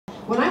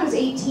when I was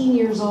 18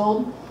 years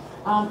old,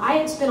 I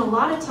had spent a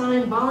lot of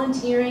time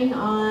volunteering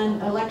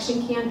on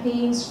election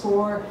campaigns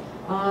for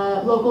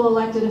local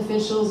elected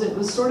officials. It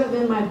was sort of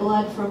in my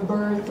blood from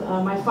birth.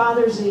 My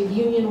father's a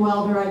union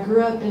welder. I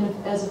grew up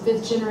as a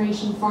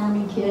fifth-generation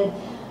farming kid.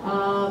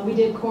 We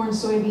did corn,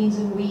 soybeans,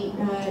 and wheat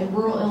in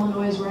rural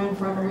Illinois, is where I'm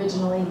from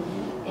originally.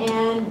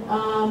 And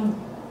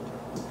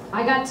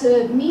I got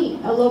to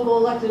meet a local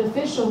elected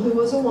official who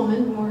was a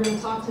woman, and we're going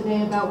to talk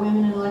today about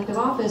women in elective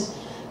office.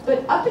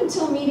 But up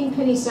until meeting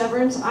Penny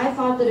Severance, I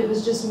thought that it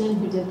was just men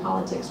who did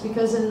politics,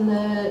 because in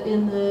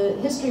the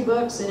history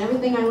books and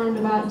everything I learned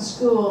about in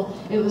school,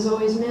 it was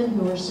always men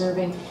who were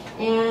serving.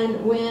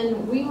 And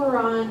when we were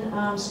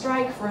on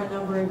strike for a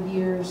number of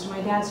years,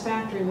 my dad's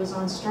factory was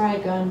on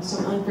strike on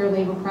some unfair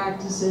labor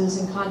practices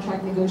and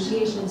contract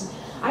negotiations,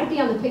 I'd be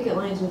on the picket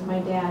lines with my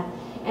dad.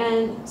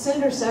 And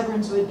Senator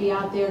Severance would be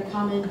out there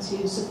coming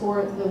to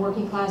support the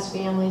working class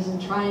families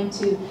and trying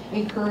to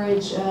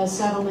encourage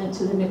settlement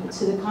to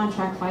the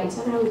contract fights.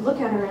 And I would look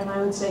at her and I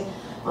would say,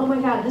 oh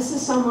my God, this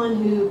is someone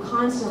who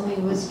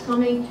constantly was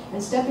coming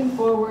and stepping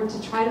forward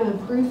to try to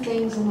improve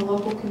things in the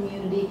local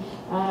community,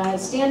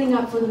 standing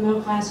up for the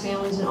middle class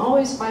families and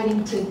always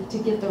fighting to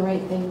get the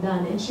right thing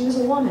done. And she was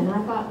a woman, and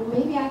I thought, well,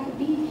 maybe I could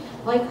be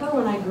like her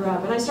when I grew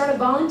up. And I started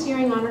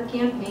volunteering on her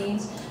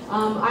campaigns.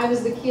 I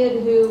was the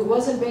kid who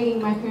wasn't begging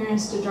my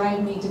parents to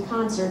drive me to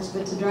concerts,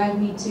 but to drive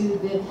me to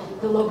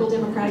the local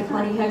Democratic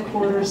Party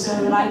headquarters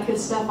so that I could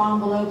stuff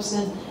envelopes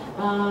and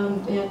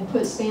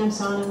put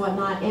stamps on and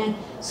whatnot. And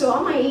so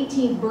on my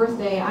 18th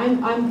birthday,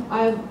 I'm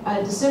a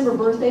December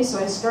birthday, so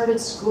I started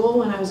school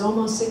when I was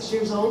almost 6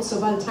 years old. So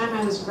by the time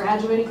I was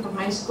graduating from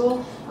high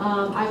school,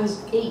 I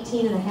was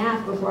 18 and a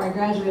half before I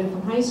graduated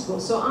from high school.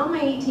 So on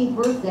my 18th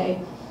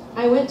birthday,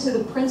 I went to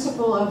the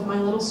principal of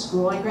my little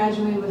school. I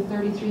graduated with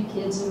 33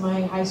 kids in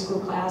my high school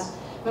class.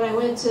 But I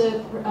went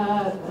to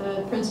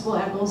Principal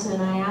Eccles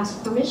and I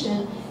asked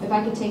permission if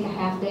I could take a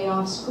half day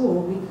off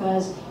school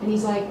and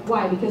he's like,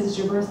 why, because it's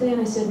your birthday?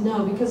 And I said,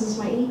 no, because it's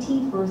my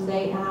 18th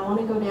birthday and I want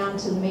to go down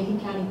to the Macon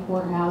County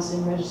Courthouse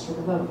and register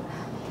to vote.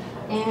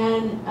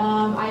 And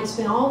I had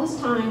spent all this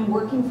time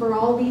working for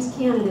all these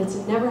candidates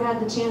and never had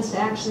the chance to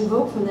actually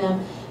vote for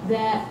them,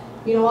 that,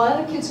 you know, while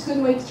other kids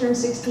couldn't wait to turn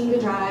 16 to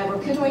drive or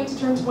couldn't wait to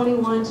turn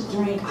 21 to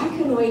drink, I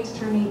couldn't wait to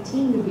turn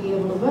 18 to be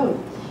able to vote.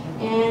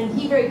 And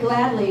he very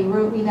gladly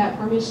wrote me that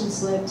permission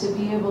slip to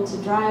be able to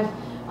drive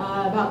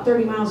about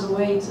 30 miles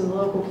away to the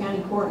local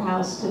county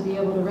courthouse to be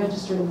able to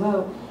register to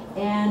vote.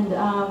 And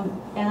I'm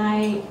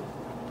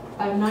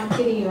not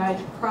kidding you, I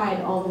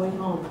cried all the way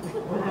home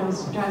when I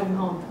was driving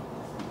home.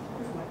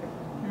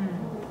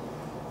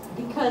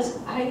 Because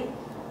I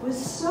was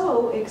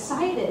so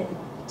excited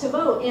to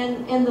vote.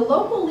 And the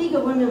local League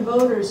of Women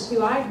Voters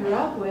who I grew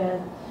up with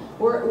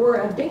were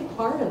a big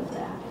part of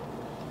that.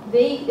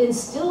 They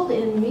instilled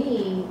in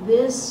me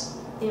this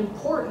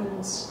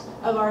importance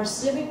of our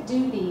civic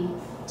duty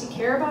to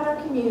care about our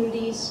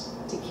communities,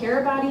 to care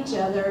about each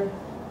other,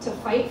 to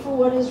fight for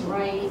what is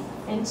right,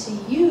 and to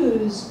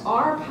use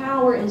our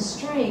power and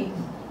strength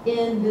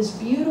in this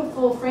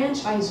beautiful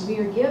franchise we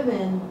are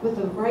given with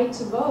the right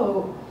to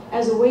vote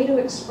as a way to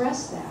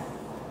express that.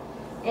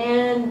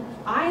 And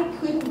I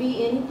couldn't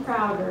be any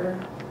prouder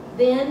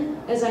then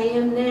as I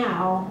am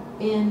now.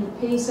 In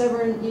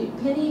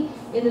Penny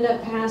ended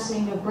up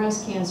passing of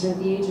breast cancer at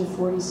the age of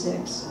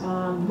 46,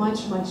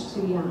 much, much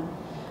too young.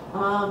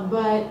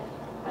 But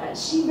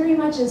she very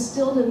much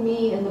instilled in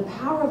me in the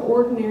power of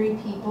ordinary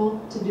people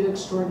to do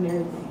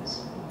extraordinary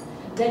things.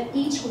 That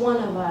each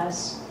one of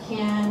us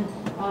can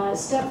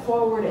step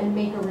forward and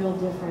make a real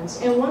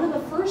difference. And one of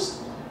the first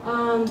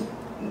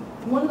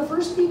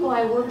people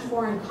I worked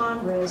for in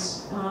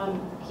Congress,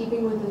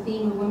 keeping with the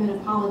theme of women in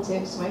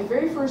politics, my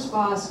very first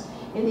boss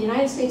in the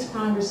United States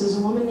Congress is a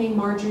woman named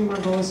Marjorie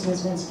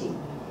Margolis-Mezvinsky.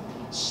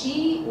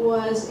 She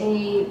was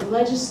a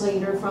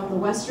legislator from the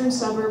western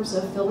suburbs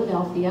of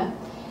Philadelphia,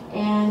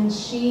 and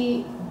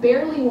she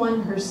barely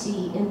won her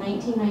seat in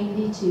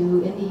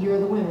 1992 in the Year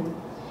of the Women.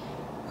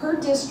 Her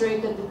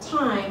district at the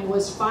time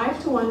was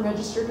 5-to-1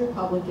 registered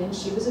Republican.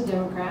 She was a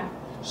Democrat.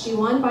 She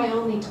won by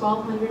only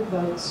 1,200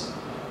 votes.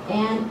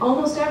 And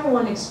almost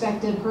everyone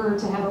expected her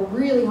to have a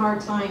really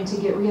hard time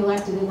to get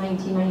reelected in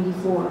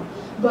 1994.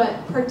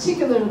 But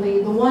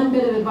particularly, the one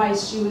bit of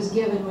advice she was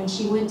given when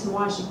she went to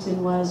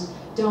Washington was,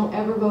 don't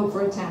ever vote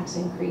for a tax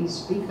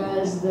increase,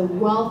 because the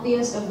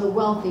wealthiest of the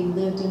wealthy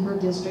lived in her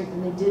district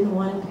and they didn't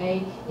want to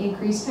pay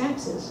increased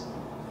taxes.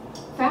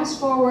 Fast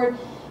forward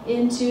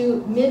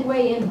into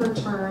midway in her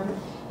term,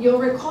 you'll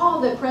recall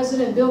that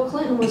President Bill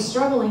Clinton was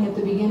struggling at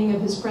the beginning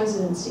of his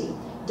presidency.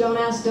 Don't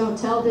ask, don't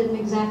tell didn't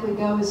exactly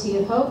go as he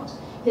had hoped.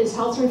 His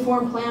health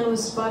reform plan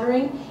was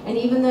sputtering, and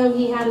even though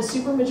he had a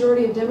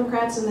supermajority of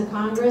Democrats in the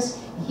Congress,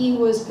 he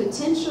was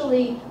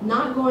potentially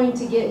not going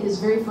to get his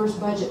very first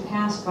budget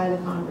passed by the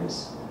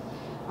Congress.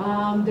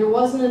 There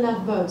wasn't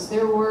enough votes.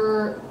 There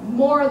were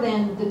more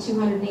than the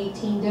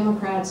 218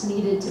 Democrats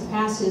needed to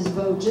pass his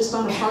vote just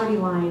on a party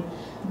line.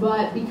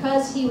 But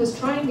because he was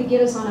trying to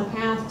get us on a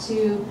path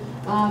to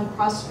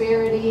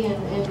prosperity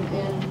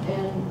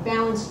and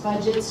balanced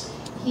budgets.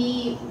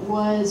 He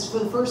was, for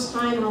the first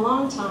time in a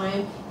long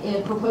time,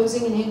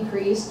 proposing an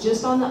increase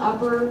just on the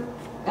upper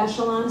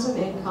echelons of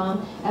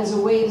income as a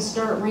way to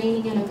start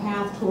reining in a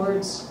path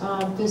towards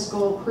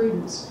fiscal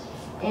prudence.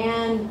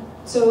 And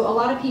so a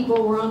lot of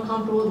people were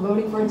uncomfortable with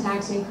voting for a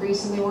tax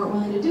increase and they weren't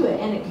willing to do it.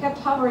 And it kept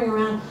hovering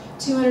around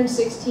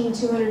 216,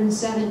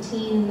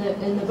 217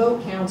 in the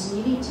vote counts,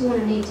 and you need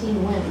 218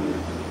 to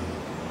win.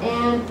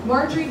 And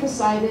Marjorie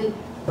decided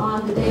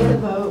on the day of the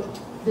vote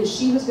that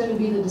she was going to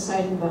be the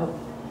deciding vote.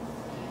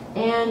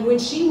 And when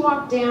she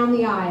walked down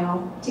the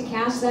aisle to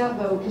cast that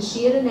vote, because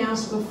she had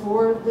announced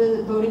before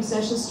the voting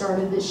session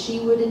started that she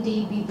would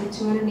indeed be the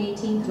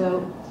 218th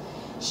vote,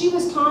 she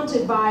was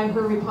taunted by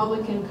her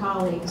Republican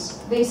colleagues.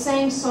 They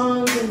sang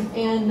songs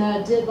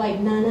and did like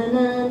na na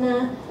na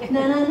na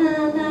na na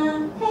na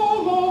na,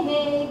 hey hey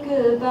hey,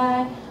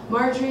 goodbye.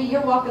 Marjorie,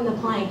 you're walking the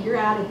plank, you're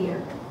out of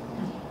here.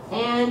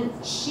 And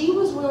she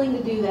was willing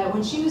to do that.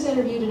 When she was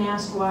interviewed and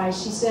asked why,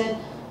 she said,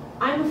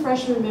 I'm a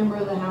freshman member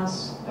of the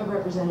House of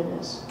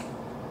Representatives.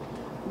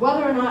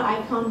 Whether or not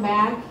I come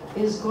back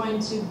is going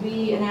to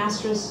be an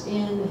asterisk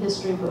in the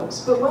history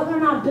books. But whether or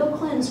not Bill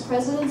Clinton's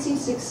presidency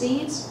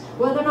succeeds,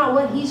 whether or not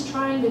what he's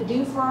trying to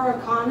do for our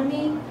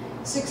economy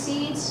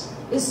succeeds,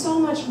 is so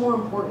much more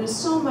important, is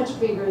so much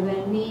bigger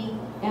than me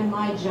and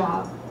my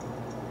job.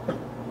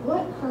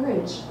 What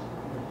courage.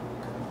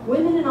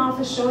 Women in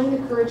office showing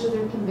the courage of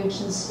their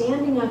convictions,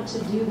 standing up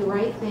to do the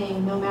right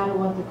thing no matter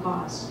what the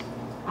cost.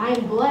 I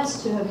am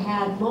blessed to have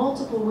had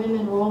multiple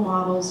women role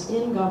models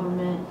in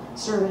government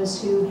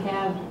service who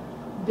have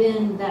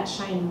been that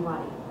shining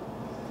light.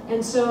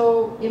 And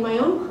so in my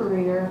own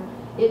career,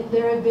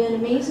 there have been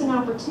amazing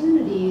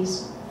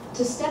opportunities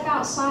to step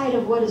outside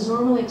of what is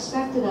normally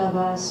expected of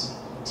us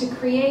to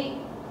create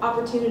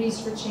opportunities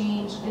for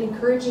change and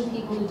encouraging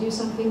people to do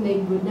something they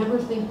would never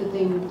think that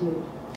they would do.